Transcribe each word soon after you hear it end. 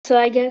So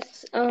I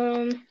guess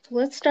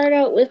let's start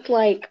out with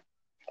like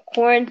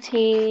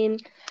quarantine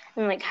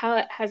and like how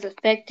it has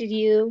affected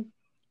you.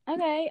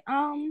 Okay.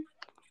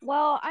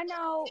 Well, I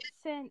know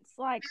since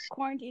like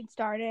quarantine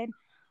started,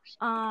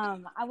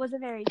 I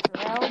wasn't very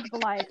thrilled, but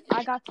like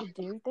I got to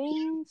do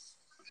things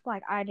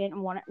like I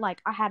didn't want it,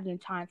 like I had no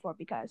time for it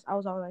because I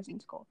was always in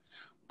school.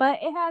 But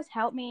it has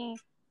helped me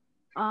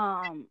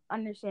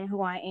understand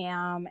who I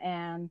am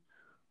and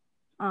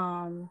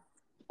um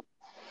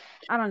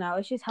I don't know,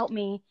 it's just helped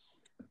me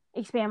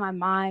expand my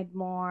mind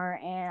more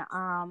and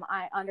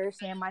I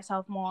understand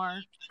myself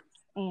more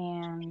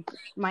and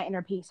my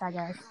inner peace, I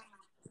guess.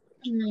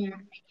 Hmm.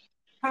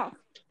 How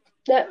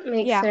That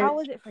makes Yeah, how sense.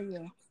 was it for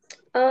you?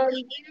 Um,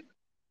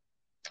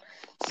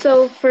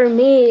 so for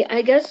me,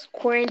 I guess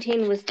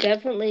quarantine was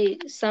definitely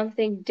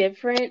something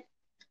different.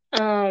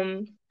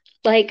 Um,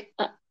 like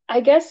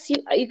I guess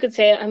you could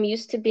say I'm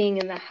used to being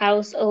in the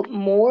house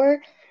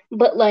more,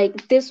 but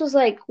like this was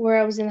like where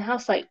I was in the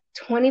house like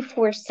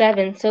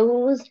 24/7, so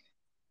it was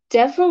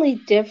definitely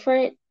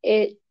different.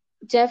 It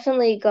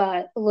definitely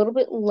got a little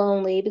bit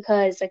lonely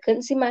because I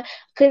couldn't see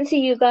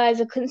you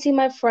guys, I couldn't see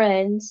my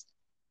friends.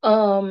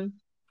 Um,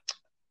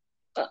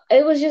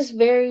 it was just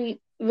very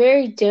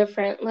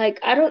different. Like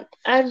I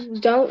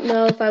don't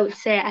know if I would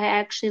say I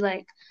actually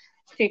like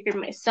figured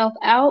myself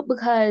out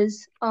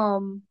because I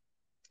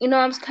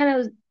was kind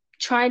of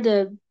trying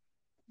to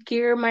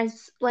gear my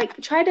like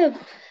try to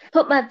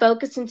put my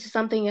focus into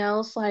something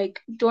else. Like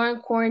during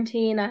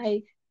quarantine,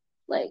 I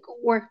like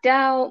worked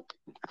out.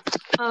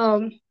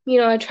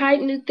 I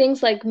tried new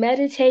things like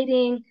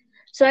meditating.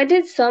 So I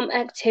did some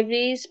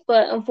activities,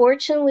 but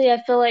unfortunately,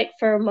 I feel like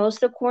for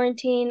most of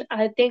quarantine,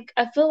 I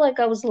feel like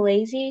I was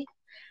lazy.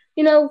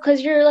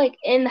 Because you're like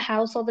in the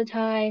house all the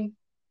time.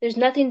 There's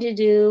nothing to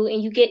do,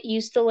 and you get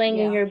used to laying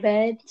in Yeah, your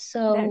bed.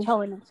 that So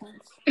totally makes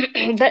sense.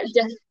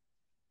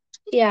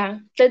 yeah,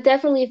 that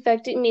definitely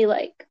affected me.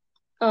 Like,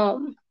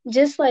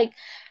 just like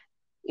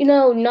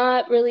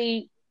not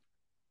really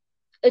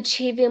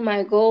achieving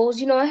my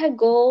goals. I had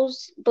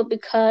goals, but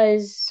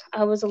because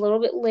I was a little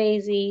bit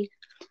lazy,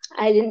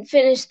 I didn't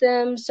finish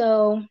them.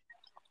 So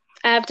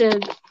I have to,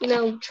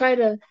 try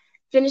to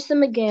finish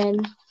them again.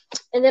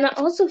 And then I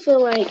also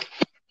feel like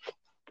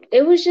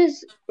it was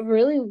just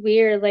really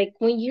weird. Like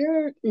when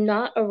you're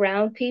not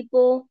around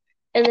people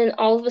and then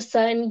all of a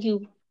sudden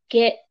you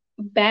get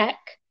back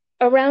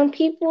around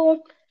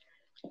people,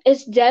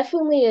 it's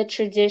definitely a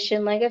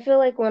tradition. Like I feel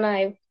like when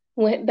I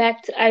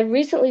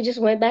recently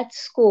just went back to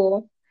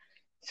school.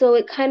 So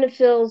it kind of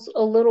feels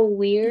a little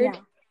weird.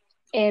 Yeah.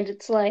 And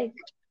it's like,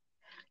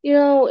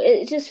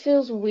 it just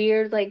feels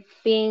weird, like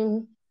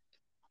being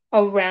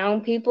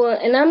around people.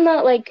 And I'm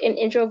not like an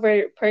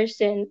introverted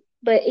person,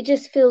 but it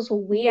just feels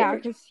Yeah,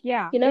 weird, because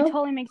yeah, you it know?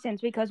 totally makes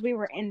sense because we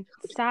were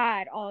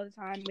inside all the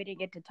time. We didn't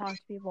get to talk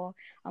to people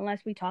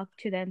unless we talked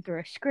to them through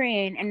a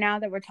screen. And now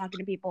that we're talking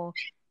to people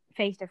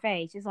face to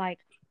face, it's like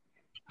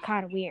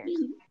kind of weird.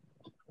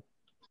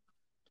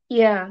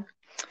 Yeah.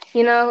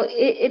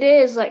 It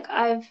is like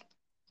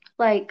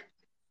like,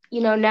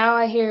 now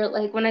I hear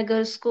like when I go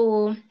to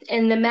school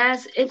and the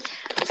mask, it's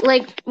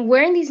like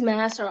wearing these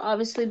masks are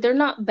obviously they're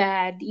not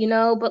bad,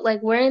 but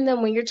like wearing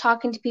them when you're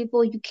talking to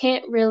people, you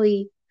can't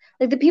really,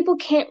 like the people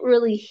can't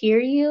really hear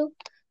you.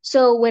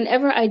 So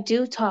whenever I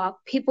do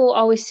talk, people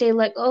always say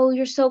like, "Oh,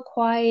 you're so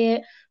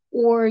quiet,"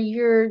 or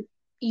you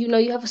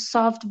have a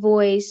soft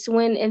voice,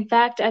 when in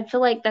fact I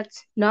feel like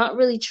that's not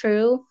really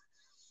true,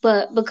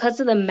 but because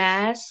of the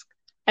mask,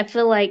 I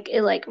feel like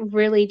it like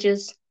really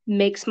just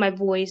makes my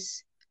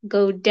voice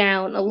go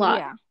down a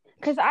lot. Yeah,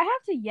 because I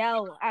have to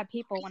yell at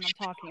people when I'm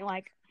talking.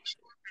 Like,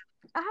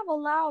 I have a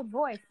loud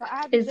voice, but I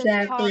have to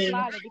just talk Exactly.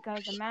 louder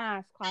because the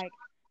mask, like,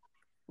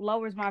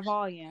 lowers my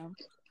volume.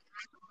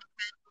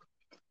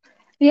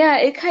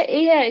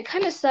 It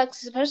kind of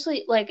sucks,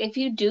 especially like if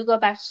you do go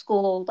back to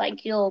school,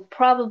 like you'll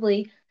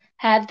probably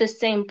have the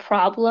same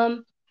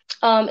problem.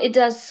 It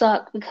does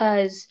suck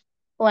because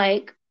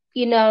like,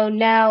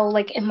 now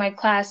like in my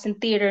class in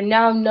theater,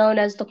 now I'm known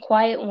as the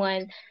quiet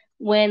one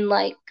when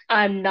like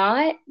I'm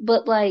not,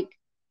 but like,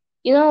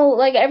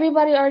 like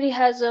everybody already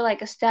has their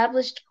like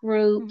established Hmm.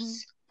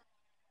 groups.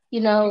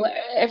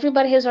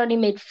 Everybody has already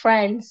made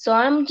friends. So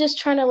I'm just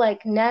trying to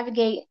like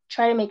navigate,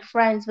 try to make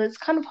friends, but it's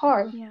kind of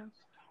hard. Yeah.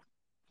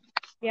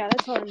 Yeah,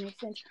 that totally makes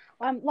sense.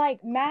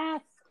 Like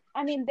masks,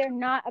 I mean, they're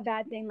not a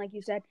bad thing, like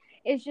you said.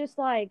 It's just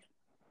like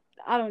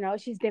I don't know,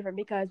 it's just different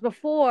because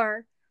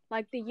before,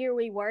 like the year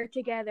we were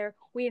together,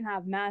 we didn't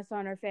have masks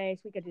on our face.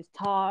 We could just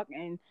talk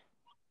and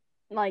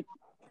like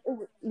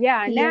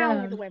yeah, now we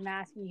have Yeah. to wear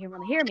masks and you can't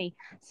really hear me.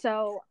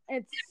 So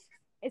it's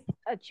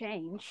a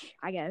change,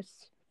 I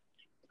guess.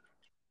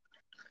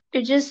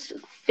 It just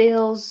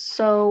feels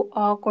so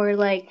awkward.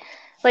 Like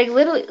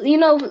literally,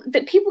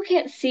 that people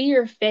can't see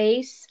your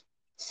face,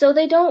 so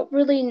they don't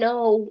really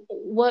know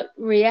what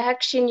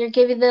reaction you're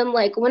giving them.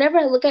 Like whenever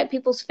I look at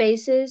people's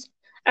faces,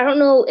 I don't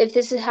know if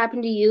this has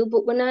happened to you,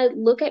 but when I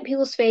look at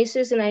people's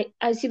faces and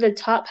I see the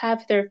top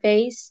half of their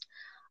face,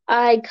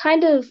 I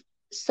kind of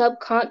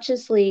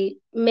subconsciously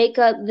make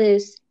up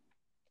this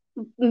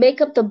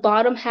make up the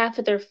bottom half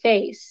of their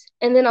face,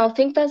 and then I'll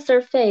think that's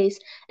their face,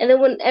 and then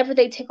whenever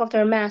they take off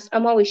their mask,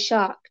 I'm always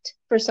shocked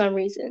for some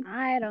reason.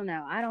 I don't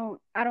know. I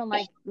don't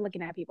like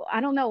looking at people. I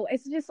don't know.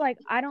 It's just like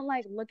I don't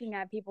like looking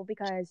at people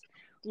because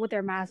with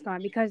their mask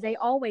on because they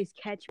always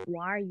catch me.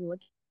 Why are you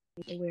looking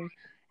so weird?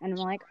 And I'm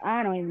like,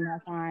 I don't even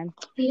have time.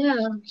 Yeah.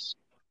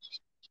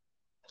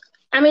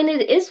 I mean,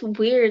 it is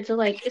weird to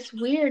like, it's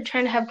weird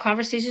trying to have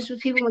conversations with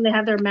people when they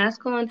have their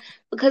mask on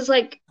because,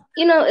 like,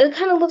 it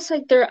kind of looks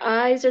like their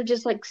eyes are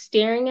just like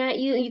staring at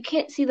you. You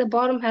can't see the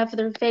bottom half of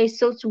their face,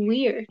 so it's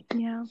weird.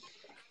 Yeah.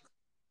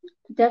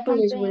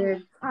 Definitely is Something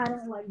weird. I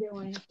don't like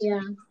doing.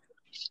 Yeah.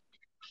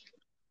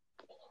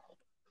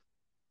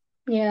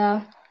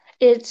 Yeah.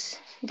 It's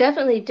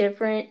definitely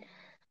different.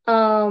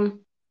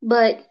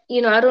 But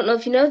I don't know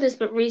if you know this,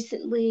 but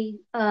recently,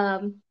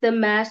 the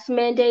mask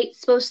mandate's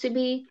supposed to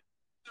be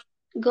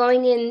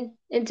going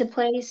into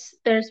place.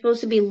 They're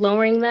supposed to be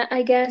lowering that,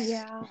 I guess.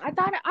 Yeah.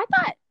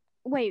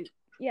 Wait,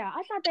 yeah,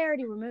 I thought they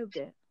already removed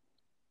it.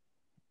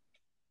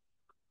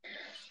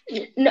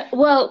 No,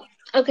 well,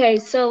 okay,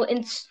 so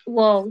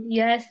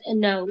yes and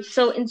no.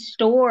 So in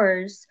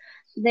stores,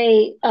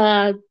 they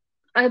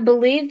I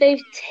believe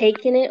they've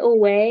taken it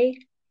away.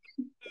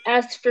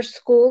 As for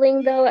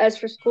schooling though, as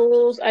for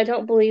schools, I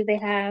don't believe they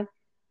have.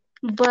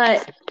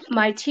 But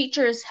my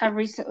teachers have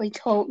recently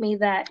told me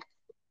that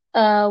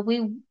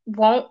we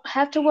won't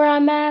have to wear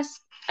a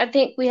mask. I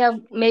think we have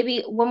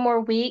maybe one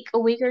more week, a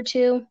week or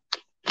two.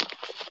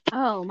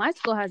 Oh, my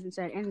school hasn't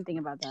said anything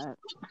about that.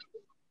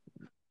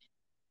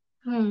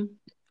 Hmm.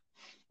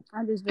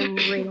 I've just been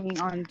reading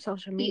on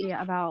social media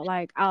about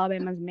like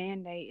Alabama's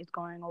mandate is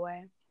going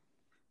away.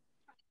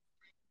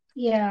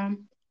 Yeah.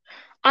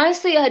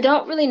 Honestly, I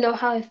don't really know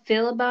how I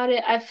feel about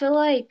it. I feel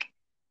like,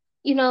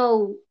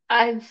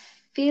 I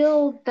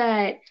feel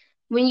that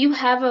when you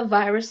have a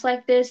virus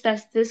like this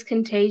that's this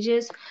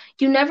contagious,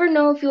 you never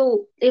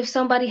know if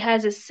somebody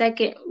has a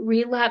second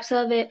relapse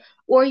of it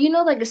or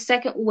like a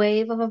second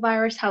wave of a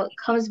virus, how it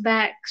comes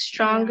back Yeah.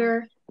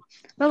 stronger.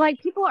 But like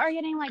people are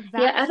getting like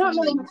Yeah, I don't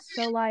know. vaccines.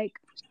 So like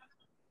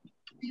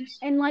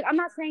and like I'm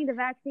not saying the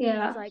vaccines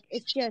Yeah. like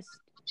it's just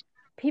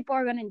people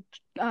are going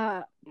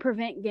to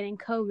prevent getting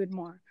COVID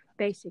more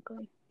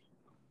basically.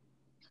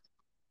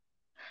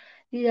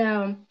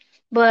 Yeah.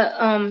 But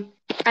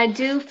I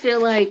do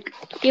feel like,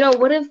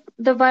 what if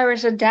the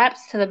virus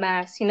adapts to the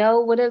mask?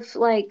 What if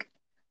like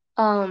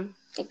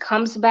it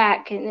comes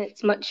back and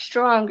it's much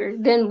stronger?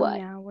 Then what?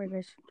 Yeah, where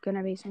there's going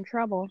to be some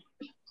trouble.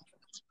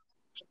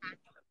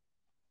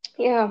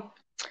 Yeah.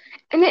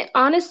 And it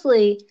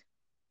honestly,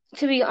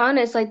 to be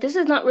honest, like this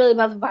is not really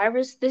about the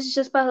virus. This is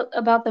just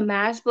about the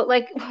mask. But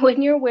like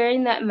when you're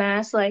wearing that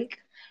mask like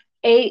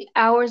 8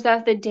 hours out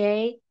of the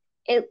day,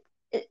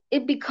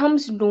 it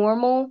becomes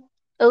normal.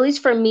 At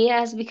least for me, it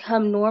has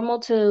become normal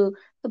to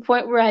the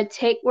point where I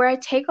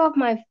take off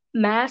my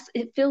mask.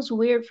 It feels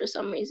weird for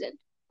some reason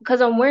because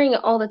I'm wearing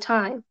it all the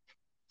time.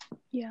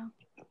 Yeah.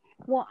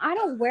 Well, I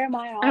don't wear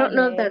mine I all don't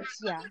know if day.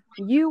 that's Yeah.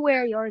 You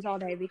wear yours all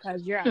day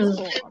because you're at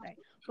school all day.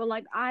 But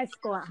like I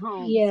school at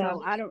home, yeah.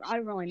 so I don't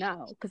really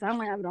know because I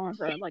only have it on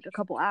for like a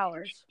couple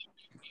hours.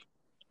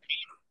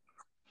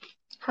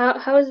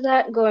 How is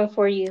that going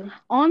for you?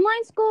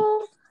 Online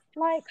school,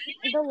 like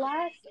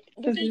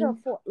this is the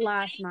Hmm.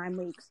 last 9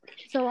 weeks,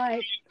 so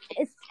like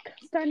it's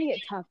starting to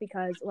get tough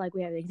because like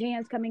we have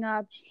exams coming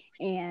up,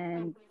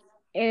 and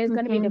it is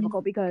going to be Hmm.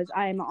 difficult because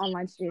I am an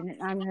online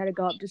student. I'm going to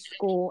go up to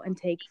school and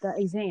take the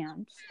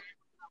exams,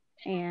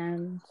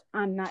 and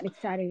I'm not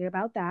excited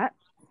about that,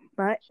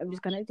 but I'm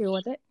just going to deal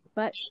with it.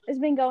 But it's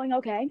been going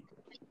okay.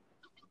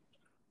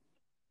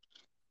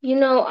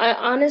 I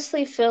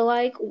honestly feel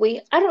like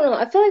I don't know,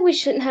 I feel like we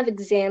shouldn't have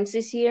exams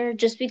this year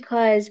just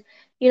because,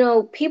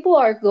 people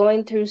are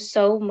going through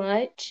so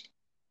much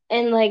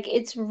and like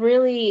it's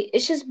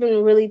just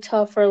been really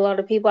tough for a lot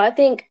of people. I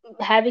think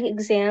having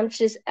exams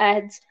just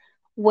adds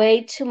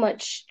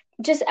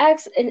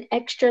an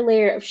extra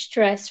layer of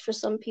stress for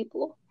some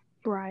people.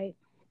 Right.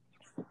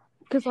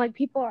 Because like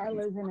people are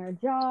losing their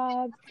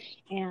jobs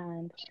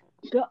and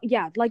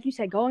yeah, like you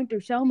said, going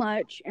through so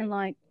much, and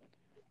like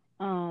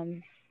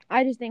um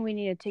I just think we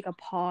need to take a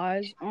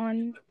pause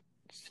on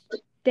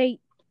state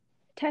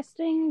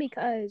testing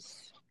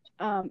because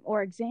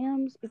or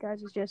exams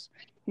because it's just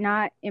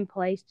not in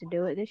place to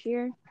do it this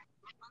year.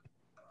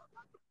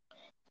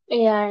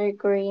 Yeah, I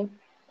agree.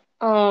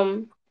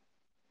 Um,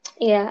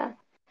 yeah.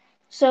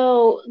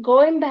 So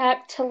going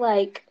back to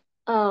like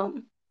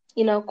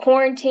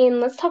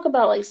quarantine, let's talk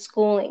about like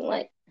schooling.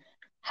 Like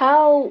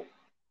how,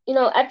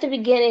 at the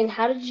beginning,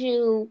 how did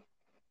you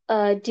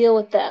deal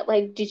with that?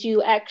 Like did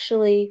you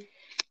actually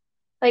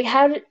like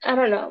how did I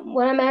don't know.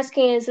 What I'm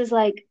asking is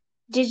like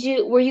did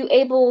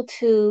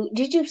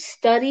you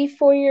study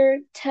for your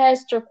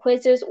test or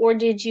quizzes, or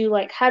did you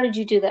like how did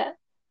you do that?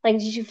 Like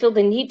did you feel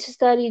the need to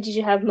study? Did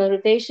you have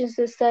motivations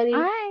to study?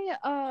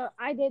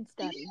 I did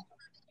study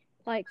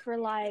like for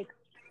like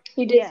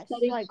You did yes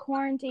study? like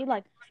quarantine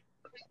like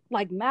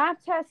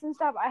math tests and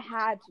stuff. I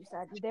had to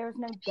study. There was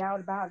no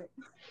doubt about it.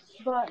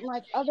 But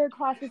like other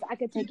classes, I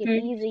could take it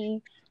Hmm.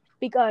 easy.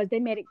 because they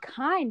made it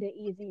kind of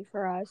easy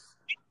for us.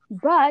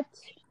 But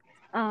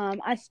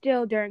I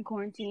still, during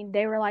quarantine,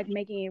 they were like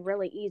making it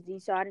really easy,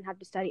 so I didn't have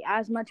to study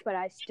as much, but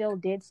I still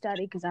did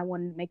study because I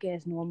wanted to make it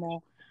as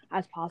normal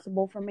as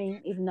possible for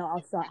me, even though I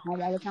was still at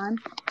home all the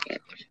time.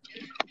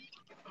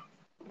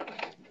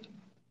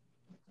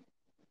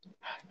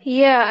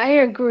 Yeah, I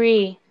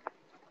agree.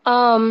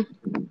 Um,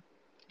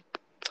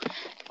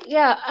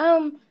 yeah,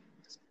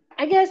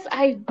 I guess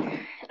I'm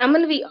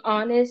gonna be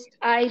honest.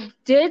 I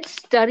did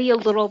study a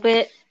little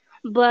bit,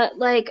 but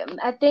like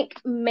I think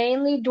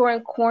mainly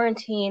during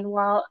quarantine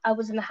while I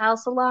was in the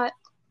house a lot.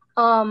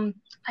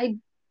 I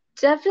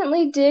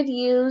definitely did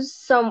use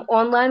some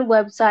online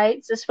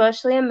websites,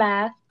 especially in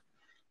math.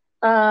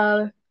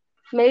 Uh,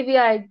 Maybe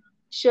I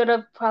should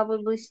have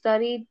probably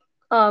studied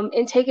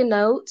and taken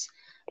notes.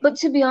 But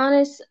to be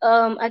honest,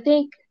 I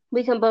think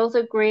we can both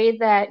agree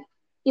that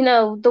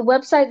the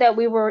website that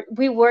we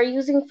were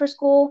using for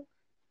school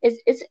is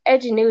it's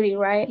Edgenuity,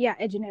 right? Yeah,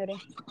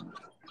 Edgenuity.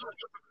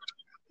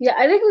 Yeah,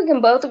 I think we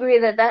can both agree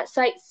that that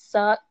site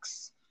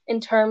sucks in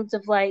terms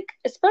of like,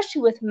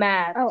 especially with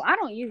math. Oh, I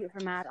don't use it for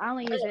math. I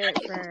only use it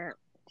for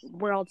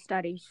world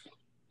studies.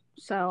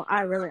 So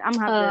I'm gonna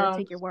have to Um,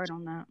 take your word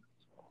on that.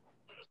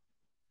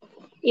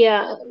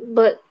 yeah,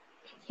 but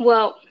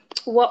well,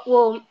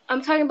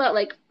 I'm talking about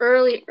like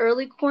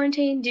early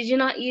quarantine. Did you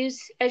not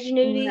use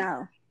Edgenuity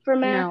No, for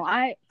math? no,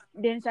 I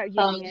didn't start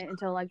Um, using it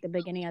until like the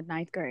beginning of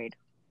ninth grade.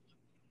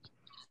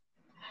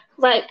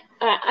 like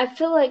I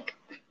feel like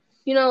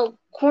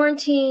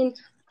quarantine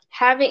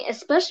having,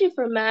 especially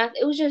for math,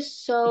 it was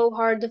just so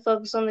hard to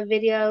focus on the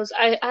videos.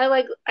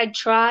 I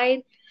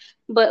tried,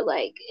 but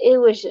like it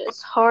was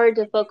just hard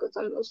to focus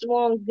on those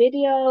long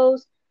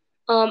videos.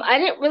 I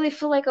didn't really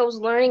feel like I was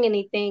learning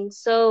anything,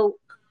 so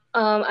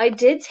I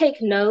did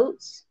take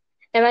notes,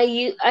 and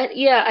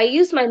I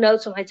used my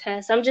notes on my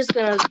test. I'm just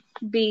gonna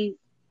be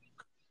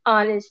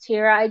honest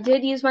here. I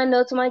did use my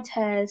notes on my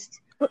test.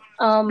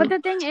 But the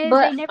thing is,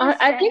 But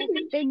I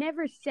think they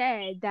never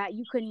said that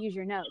you couldn't use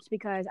your notes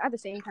because at the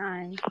same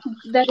time,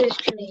 that is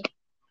true.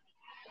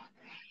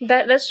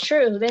 That's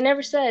true. They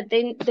never said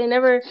they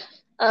never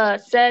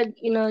said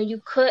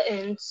you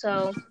couldn't.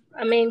 So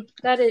I mean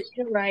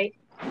you're right.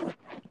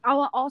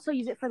 I'll also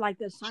use it for like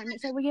the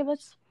assignments that we give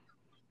us.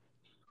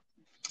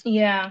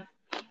 Yeah,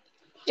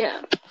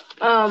 yeah.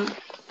 Um,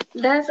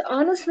 that's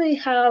honestly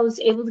how I was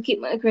able to keep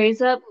my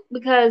grades up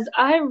because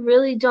I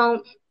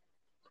don't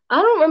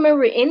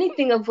remember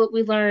anything of what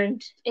we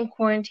learned in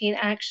quarantine.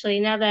 Actually,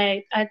 now that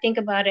I think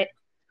about it,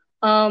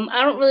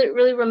 I don't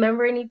really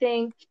remember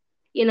anything.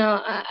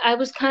 I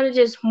was kind of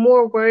just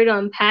more worried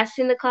on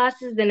passing the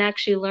classes than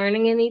actually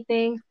learning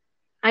anything.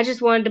 I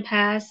just wanted to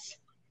pass.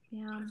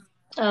 Yeah.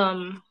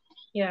 Um,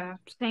 yeah.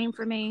 Same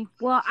for me.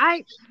 Well,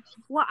 I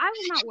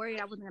was not worried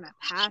I wasn't gonna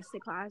pass the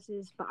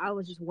classes, but I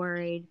was just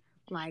worried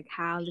like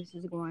how this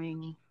is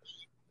going,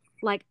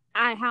 like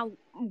how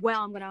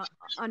well I'm gonna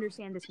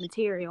understand this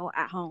material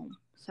at home.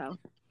 So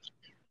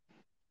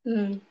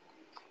Mm.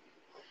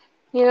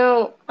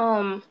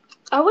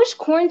 I wish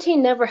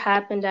quarantine never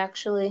happened,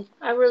 actually.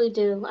 I really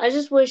do. I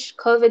just wish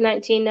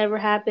COVID-19 never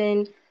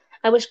happened.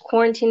 I wish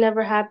quarantine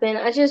never happened.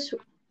 I just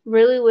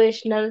really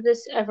wish none of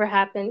this ever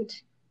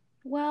happened.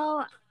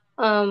 well,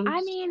 Um,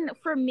 I mean,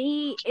 for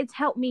me, it's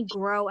helped me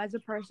grow as a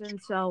person.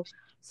 So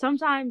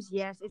sometimes,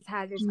 yes, it's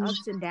had its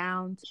ups and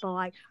downs, but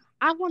like,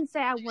 I wouldn't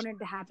say I wanted it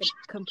to happen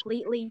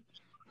completely,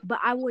 but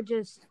I would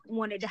just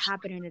want it to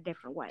happen in a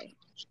different way.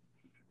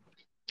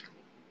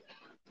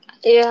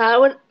 yeah,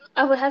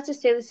 I would have to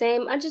say the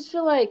same. I just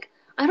feel like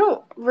I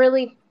don't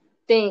really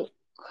think.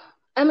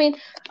 I mean,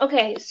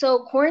 okay,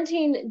 so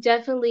quarantine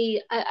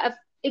definitely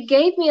it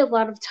gave me a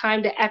lot of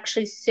time to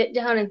actually sit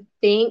down and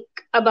think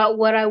about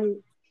what I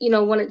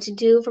wanted to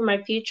do for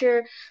my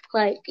future,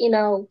 like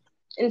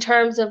in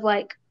terms of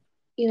like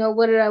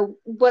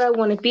what I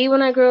want to be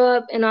when I grow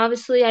up, and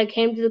obviously I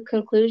came to the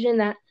conclusion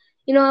that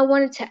I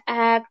wanted to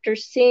act or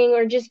sing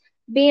or just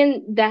be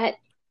in that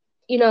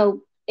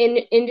in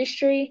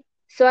industry.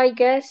 So I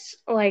guess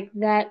like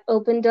that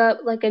opened up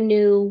like a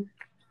new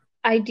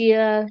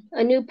idea,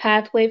 a new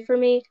pathway for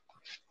me.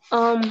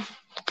 Um,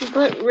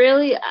 but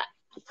really, I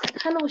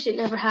kind of wish it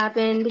never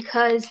happened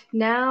because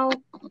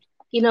now,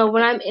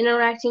 when I'm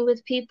interacting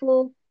with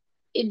people,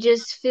 it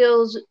just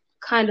feels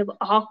kind of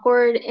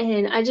awkward,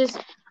 and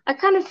I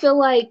kind of feel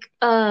like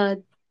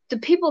the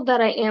people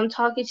that I am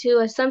talking to,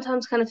 I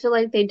sometimes kind of feel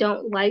like they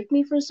don't like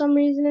me for some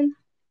reason.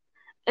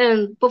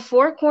 And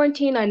before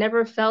quarantine, I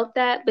never felt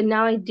that, but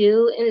now I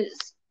do, and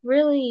it's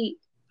really,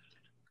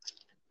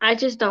 I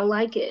just don't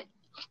like it.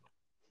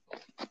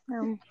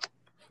 Um,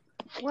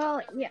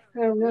 well, yeah, I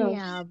don't know.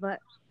 yeah, but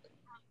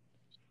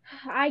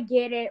I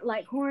get it.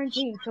 Like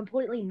quarantine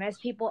completely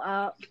messed people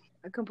up.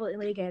 I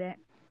completely get it.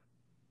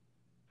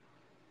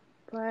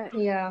 But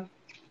Yeah.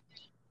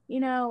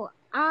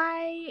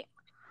 I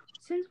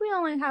since we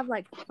only have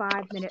like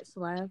 5 minutes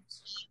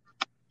left,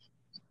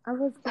 I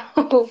was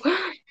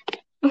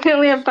We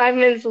only have 5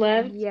 minutes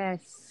left.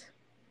 yes.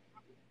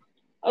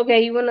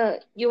 Okay, you wanna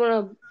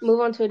move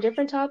on to a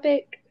different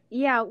topic?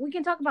 Yeah, we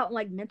can talk about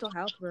like mental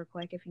health real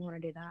quick if you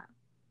want to do that.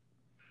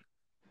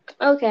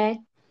 Okay.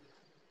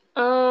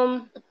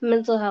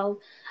 Mental health.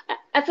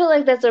 I feel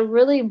like that's a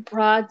really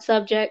broad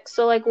subject.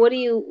 So, like, what do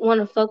you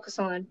want to focus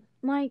on?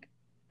 Like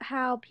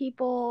how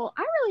people,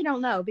 I really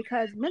don't know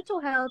because mental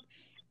health,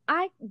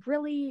 I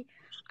really,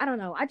 I don't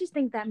know. I just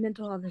think that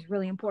mental health is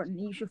really important.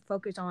 You should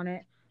focus on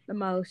it the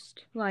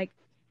most. Like,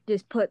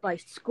 just put like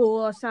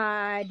school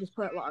aside, just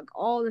put like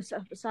all this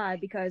stuff aside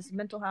because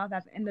mental health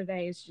at the end of the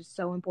day is just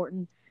so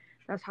important.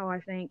 That's how I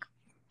think.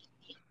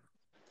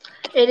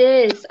 It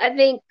is. I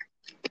think,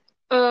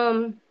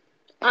 um,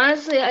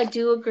 honestly, I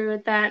do agree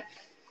with that.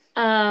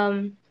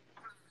 Um,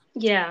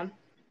 yeah,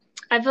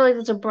 I feel like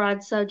it's a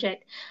broad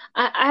subject.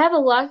 I have a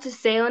lot to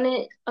say on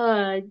it.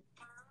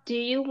 Do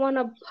you want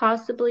to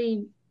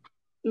possibly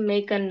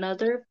make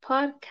another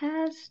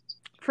podcast?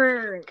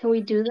 For Can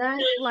we do that?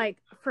 like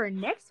for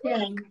next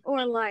Yeah. week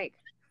or like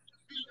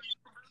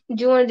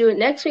Do you want to do it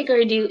next week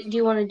or do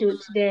you want to do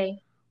it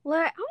today? well,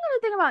 I'm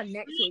gonna think about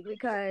next week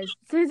because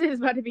since it's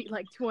about to be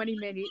like 20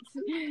 minutes,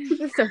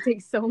 this stuff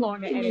takes so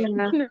long to edit.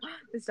 Yeah.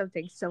 This stuff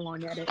takes so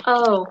long to edit.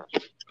 Oh,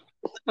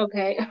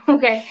 okay.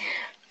 Okay.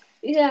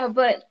 Yeah,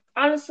 but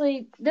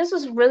honestly, this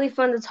was really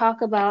fun to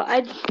talk about.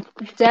 I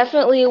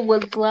definitely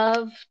would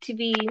love to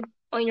be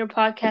on your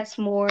podcast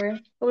more.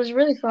 It was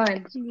really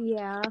fun.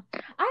 Yeah,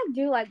 I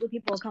do like when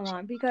people come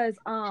on because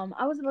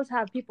I was supposed to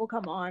have people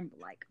come on, but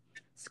like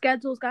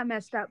schedules got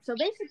messed up. So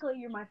basically,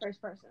 you're my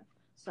first person.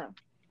 So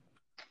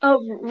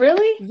Oh,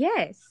 really?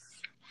 yes,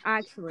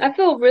 actually, I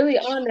feel really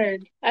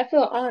honored. I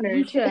feel you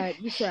honored.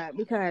 should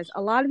because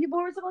a lot of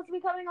people were supposed to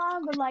be coming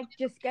on, but like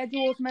just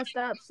schedules messed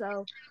up.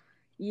 So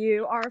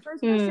you are a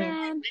first Hmm.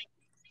 person.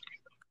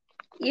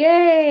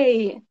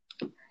 Yay.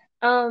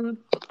 Um,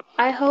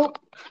 I hope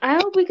I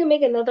hope we can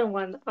make another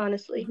one,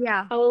 honestly.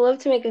 Yeah, I would love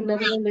to make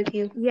another one with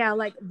you. yeah,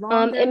 like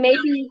longer. And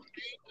maybe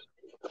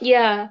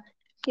yeah.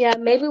 Yeah,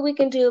 maybe we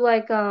can do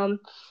like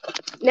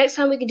next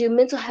time we can do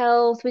mental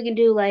health, we can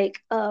do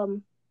like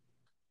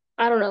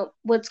I don't know,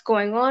 what's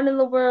going on in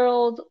the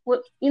world,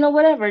 what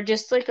whatever,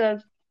 just like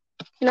a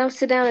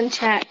sit down and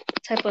chat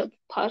type of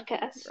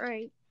podcast.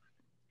 Right.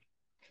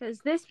 Because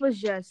this was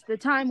just, the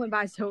time went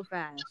by so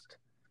fast.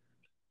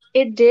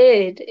 It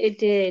did. It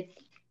did.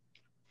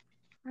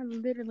 I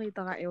literally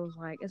thought it was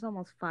like, it's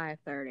almost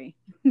 5:30.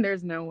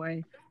 There's no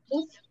way.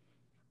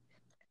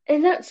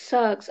 And that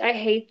sucks. I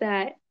hate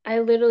that. I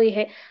literally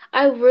hate.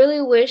 I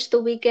really wish the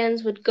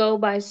weekends would go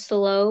by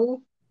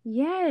slow.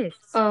 Yes.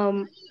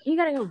 Um, You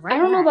gotta go I right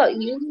don't know back. about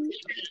you.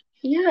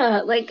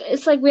 Yeah, like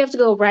it's like we have to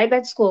go right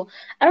back to school.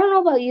 I don't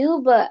know about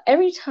you, but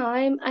every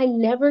time I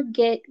never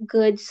get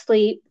good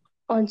sleep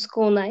on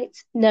school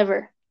nights.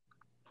 Never.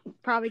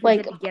 Probably because you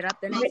Like, had to get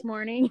up the next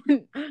morning.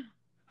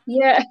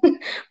 yeah,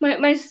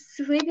 my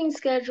sleeping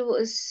schedule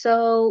is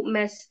so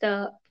messed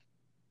up.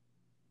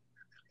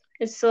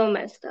 It's so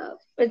messed up.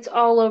 It's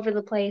all over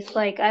the place.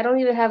 Like I don't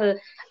have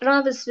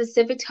a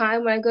specific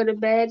time when I go to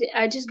bed.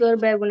 I just go to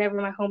bed whenever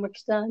my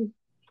homework's done.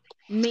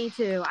 Me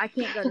too. I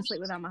can't go to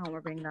sleep without my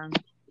homework being done.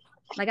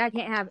 Like, I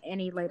can't have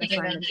any late Yeah.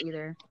 assignments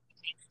either.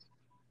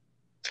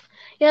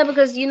 Yeah,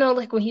 because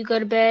like when you go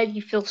to bed,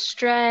 you feel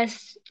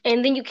stressed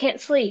and then you can't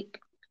sleep.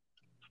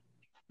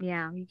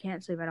 Yeah, you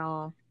can't sleep at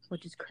all,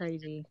 which is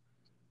crazy.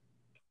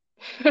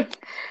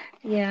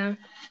 Yeah.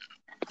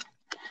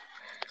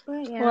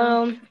 But yeah,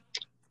 Well,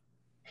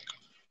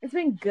 it's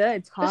been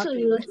good this was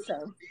talking. really,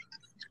 So,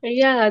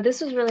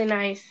 this was really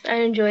nice. I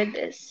enjoyed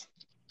this.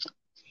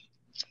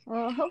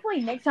 well,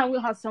 hopefully next time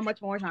we'll have so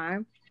much more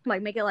time.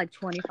 Like, make it like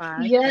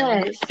 25. So.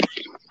 Yes.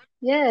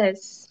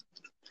 Yes.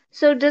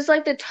 So does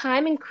like the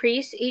time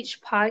increase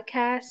each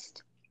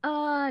podcast?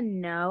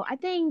 No. I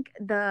think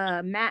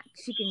the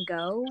max you can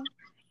go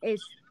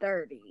is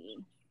 30.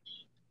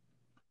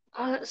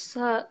 Oh, that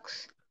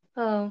sucks.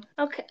 Oh,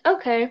 okay.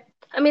 Okay.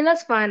 I mean,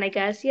 that's fine, I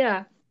guess.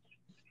 Yeah.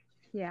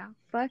 Yeah.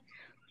 But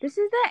this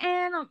is the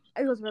end.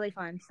 It was really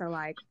fun. So,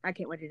 like, I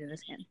can't wait to do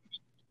this again.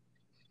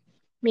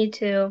 Me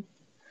too.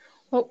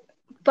 Well,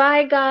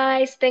 bye,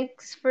 guys.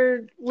 Thanks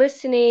for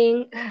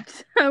listening.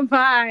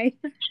 Bye.